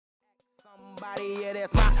body, yeah,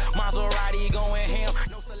 that's my Maserati going ham.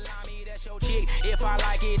 No salami, that's your chick. If I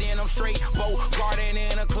like it, then I'm straight. Boat garden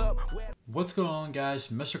in a club. What's going on, guys?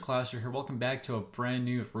 Mr. Clasher here. Welcome back to a brand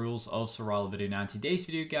new Rules of Survival video. Now in today's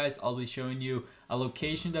video, guys, I'll be showing you a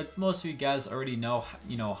location that most of you guys already know,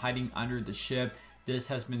 hiding under the ship. This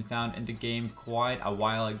has been found in the game quite a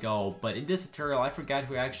while ago, but in this tutorial, I forgot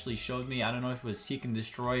who actually showed me. I don't know if it was Seek and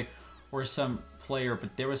Destroy or some player,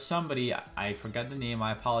 but there was somebody, I forgot the name,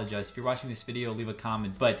 I apologize. If you're watching this video, leave a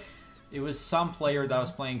comment, but it was some player that I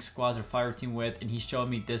was playing Squads or Fire Team with, and he showed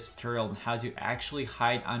me this tutorial on how to actually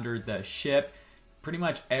hide under the ship pretty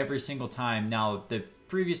much every single time. Now, the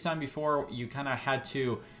previous time before, you kind of had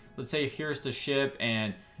to, let's say here's the ship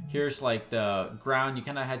and here's like the ground, you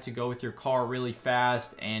kind of had to go with your car really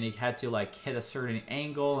fast and it had to like hit a certain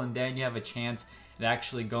angle, and then you have a chance at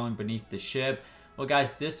actually going beneath the ship. Well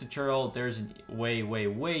guys, this tutorial, there's a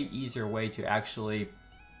way easier way to actually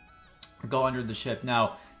go under the ship.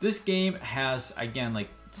 Now this game has, again, like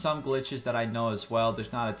some glitches that I know as well.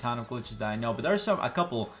 There's not a ton of glitches that I know, but there's a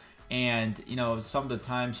couple, and some of the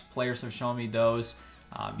times players have shown me those.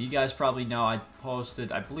 You guys probably know I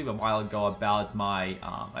posted, I believe a while ago, about my,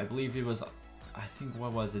 I believe it was, I think,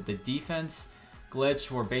 what was it, the defense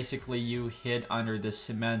glitch, where basically you hid under the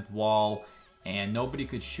cement wall and nobody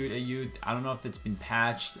could shoot at you. I don't know if it's been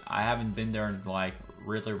patched. I haven't been there in like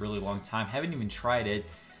really long time. Haven't even tried it,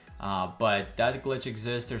 but that glitch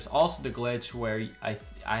exists. There's also the glitch where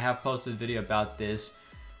I have posted a video about this,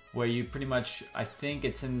 where you pretty much, I think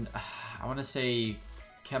it's in, I want to say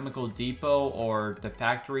Chemical Depot or the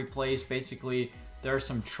factory place. Basically there are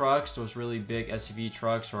some trucks, those really big SUV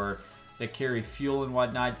trucks, or that carry fuel and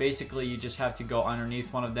whatnot. Basically you just have to go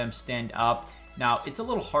underneath one of them, stand up. Now it's a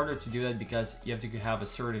little harder to do that because you have to have a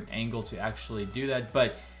certain angle to actually do that,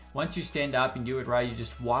 but once you stand up and do it right, you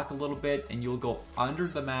just walk a little bit and you'll go under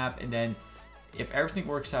the map, and then if everything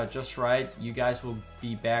works out just right, you guys will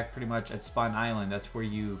be back pretty much at Spawn Island. That's where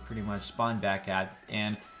you pretty much spawn back at.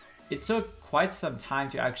 And it took quite some time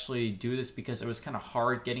to actually do this because it was kind of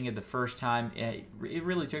hard getting it the first time. It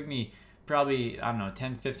really took me probably, I don't know,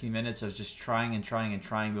 10-15 minutes of just trying and trying and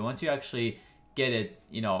trying. But once you actually get it,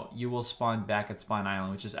 you will spawn back at Spawn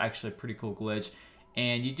Island, which is actually a pretty cool glitch.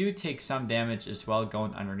 And you do take some damage as well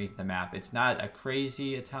going underneath the map. It's not a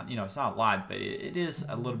crazy, it's not a lot, but it is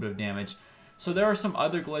a little bit of damage. So there are some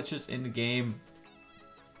other glitches in the game.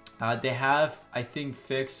 They have, I think,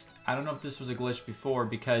 fixed, I don't know if this was a glitch before,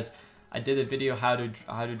 because I did a video how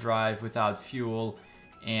to drive without fuel,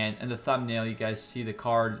 and in the thumbnail you guys see the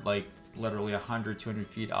car like literally 100-200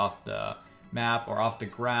 feet off the map or off the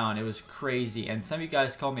ground. It was crazy, and some of you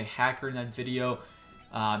guys called me a hacker in that video.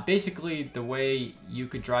 Basically the way you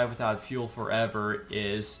could drive without fuel forever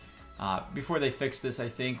is, before they fixed this, I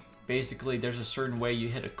think, basically there's a certain way you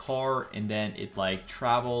hit a car and then it like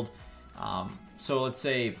traveled. So let's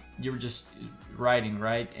say you were just riding,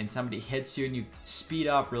 right, and somebody hits you and you speed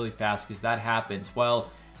up really fast, because that happens.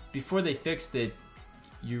 Well, before they fixed it,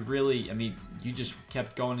 you really, you just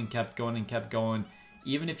kept going and kept going and kept going.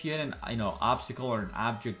 Even if you hit an obstacle or an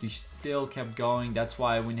object, you still kept going. That's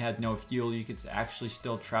why when you had no fuel, you could actually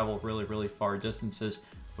still travel really far distances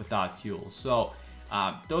without fuel. So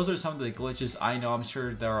those are some of the glitches I know. I'm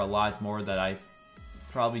sure there are a lot more that I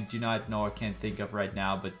probably do not know, I can't think of right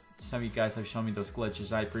now, but some of you guys have shown me those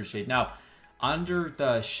glitches. I appreciate. Now, under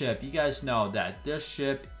the ship, you guys know that this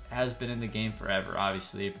ship has been in the game forever,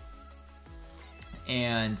 obviously,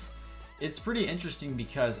 and it's pretty interesting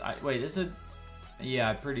because wait, is it?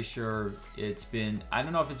 Yeah, I'm pretty sure it's been, I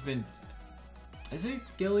don't know if it's been, is it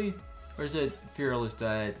Gilly or is it Fearless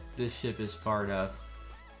that this ship is part of?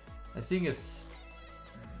 I think it's,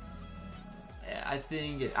 I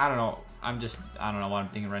don't know, I don't know what I'm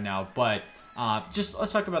thinking right now, but just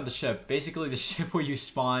let's talk about the ship. Basically the ship where you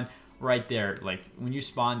spawn right there, like when you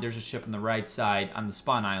spawn, there's a ship on the right side on the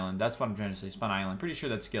Spawn Island. That's what I'm trying to say, Spawn Island. Pretty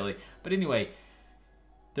sure that's Gilly, but anyway,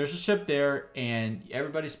 there's a ship there and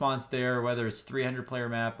everybody spawns there, whether it's 300 player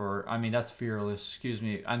map or, that's Fearless, excuse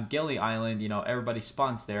me, on Gilly Island, everybody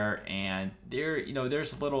spawns there, and there,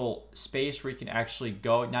 there's a little space where you can actually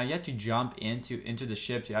go. Now you have to jump into the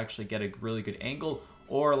ship to actually get a really good angle,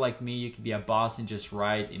 or like me, you could be a boss and just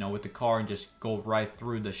ride, with the car and just go right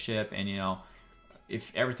through the ship, and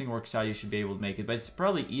if everything works out, you should be able to make it. But it's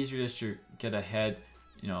probably easier just to get ahead,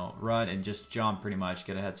 run and just jump, pretty much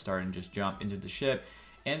get a head start and just jump into the ship.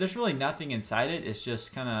 And there's really nothing inside it. It's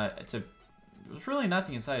just kind of, there's really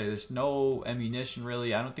nothing inside it. There's no ammunition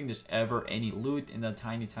really. I don't think there's ever any loot in the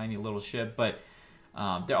tiny little ship, but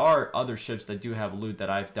there are other ships that do have loot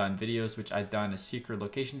that I've done videos, which I've done a secret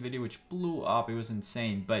location video, which blew up. It was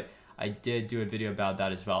insane, but I did do a video about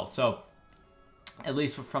that as well. So At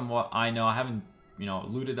least from what I know. I haven't, you know,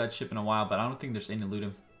 looted that ship in a while, but I don't think there's any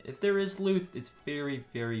loot. If there is loot, it's very,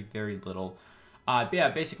 very, very little. But yeah,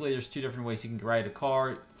 basically there's two different ways you can ride a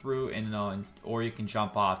car through, and or you can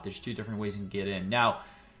jump off. There's two different ways you can get in. Now,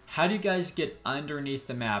 how do you guys get underneath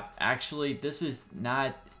the map? Actually, this is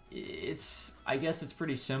not, I guess it's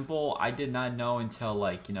pretty simple. I did not know until,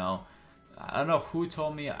 like, you know, I don't know who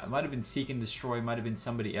told me. I might have been Seek and Destroy, might have been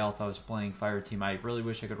somebody else. I was playing Fireteam. I really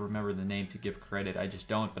wish I could remember the name to give credit. I just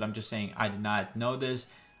don't, but I'm just saying I did not know this.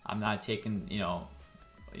 I'm not taking, you know,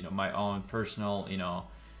 my own personal, you know,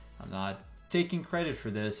 I'm not taking credit for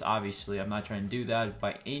this. Obviously, I'm not trying to do that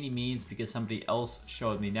by any means because somebody else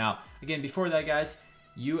showed me. Now, again, before that, guys,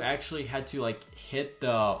 you actually had to, like, hit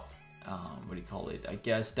the what do you call it? I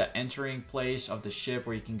guess the entering place of the ship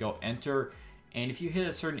where you can go enter. And if you hit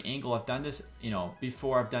a certain angle, I've done this, you know,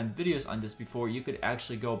 before. I've done videos on this before. You could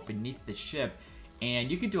actually go beneath the ship, and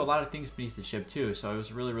you could do a lot of things beneath the ship too. So it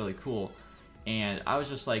was really, really cool. And I was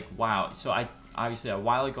just like, wow. So I obviously a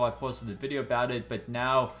while ago I posted the video about it, but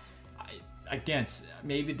now, again,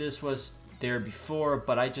 maybe this was there before,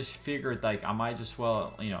 but I just figured, like, I might just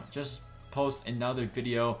well, you know, just post another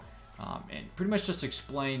video and pretty much just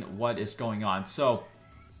explain what is going on. So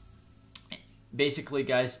basically,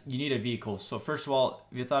 guys, you need a vehicle. So first of all,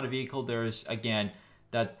 without a vehicle, there's, again,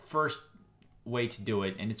 that first way to do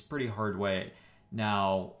it, and it's a pretty hard way.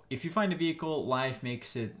 Now, if you find a vehicle, life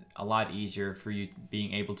makes it a lot easier for you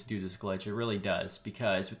being able to do this glitch. It really does,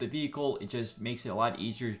 because with the vehicle, it just makes it a lot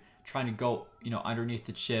easier trying to go, you know, underneath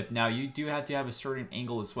the ship. Now, you do have to have a certain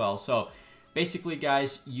angle as well. So basically,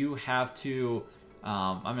 guys, you have to,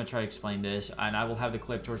 I'm going to try to explain this, and I will have the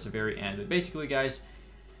clip towards the very end. But basically, guys,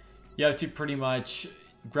 you have to pretty much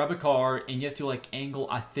grab a car, and you have to, like, angle.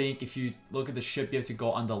 I think if you look at the ship, you have to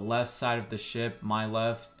go on the left side of the ship, my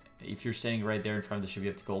left. If you're standing right there in front of the ship, you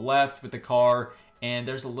have to go left with the car, and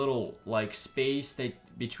there's a little, like, space that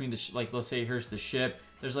between the like, let's say here's the ship,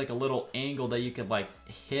 there's like a little angle that you could, like,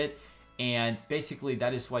 hit, and basically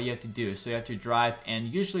that is what you have to do. So you have to drive,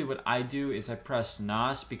 and usually what I do is I press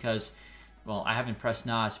NOS because, well, I haven't pressed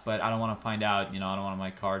NOS, but I don't want to find out, you know, I don't want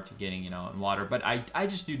my car to getting, you know, in water, but I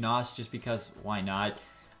just do NOS just because why not.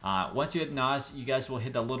 Once you hit NOS, you guys will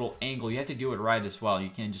hit that little angle. You have to do it right as well. You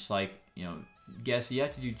can't just, like, you know, guess. You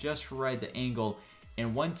have to do just right the angle,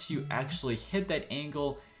 and once you actually hit that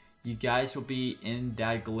angle, you guys will be in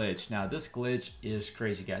that glitch. Now, this glitch is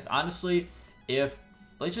crazy, guys. Honestly, if,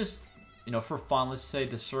 let's just, you know, for fun, let's say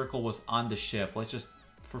the circle was on the ship. Let's just,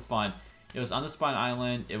 for fun, it was on the Spine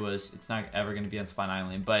Island. It's not ever going to be on Spine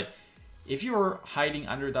Island, but if you were hiding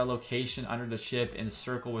under that location, under the ship, and the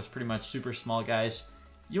circle was pretty much super small, guys,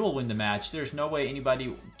 you will win the match. There's no way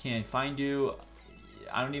anybody can find you.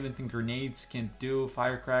 I don't even think grenades can do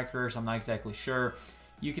firecrackers. I'm not exactly sure.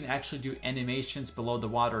 You can actually do animations below the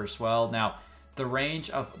water as well. Now, the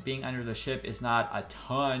range of being under the ship is not a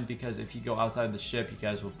ton, because if you go outside of the ship, you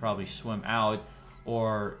guys will probably swim out,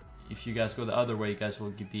 or if you guys go the other way, you guys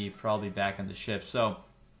will be probably back on the ship. So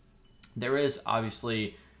there is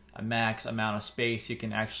obviously a max amount of space you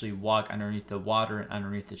can actually walk underneath the water and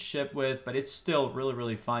underneath the ship with, but it's still really,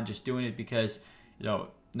 really fun just doing it because, you know,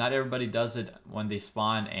 not everybody does it when they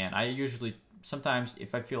spawn, and I usually, sometimes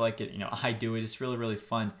if I feel like it, you know, I do it. It's really, really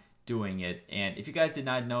fun doing it. And if you guys did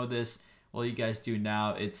not know this, well, you guys do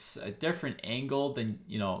now. It's a different angle than,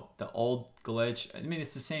 you know, the old glitch. I mean,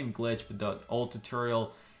 it's the same glitch, but the old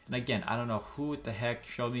tutorial. And again, I don't know who the heck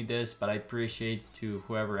showed me this, but I appreciate to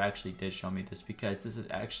whoever actually did show me this, because this is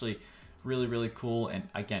actually really, really cool. And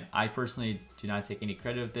again, I personally do not take any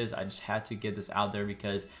credit of this. I just had to get this out there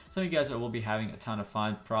because some of you guys will be having a ton of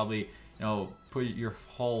fun. Probably, you know, put your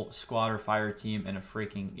whole squad or fire team in a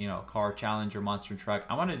freaking, you know, car challenge or monster truck.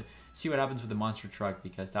 I want to see what happens with the monster truck,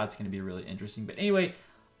 because that's going to be really interesting. But anyway,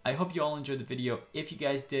 I hope you all enjoyed the video. If you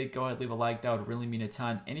guys did, go ahead, leave a like. That would really mean a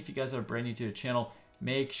ton. And if you guys are brand new to the channel,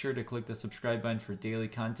 make sure to click the subscribe button for daily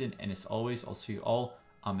content. And as always, I'll see you all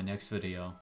on my next video.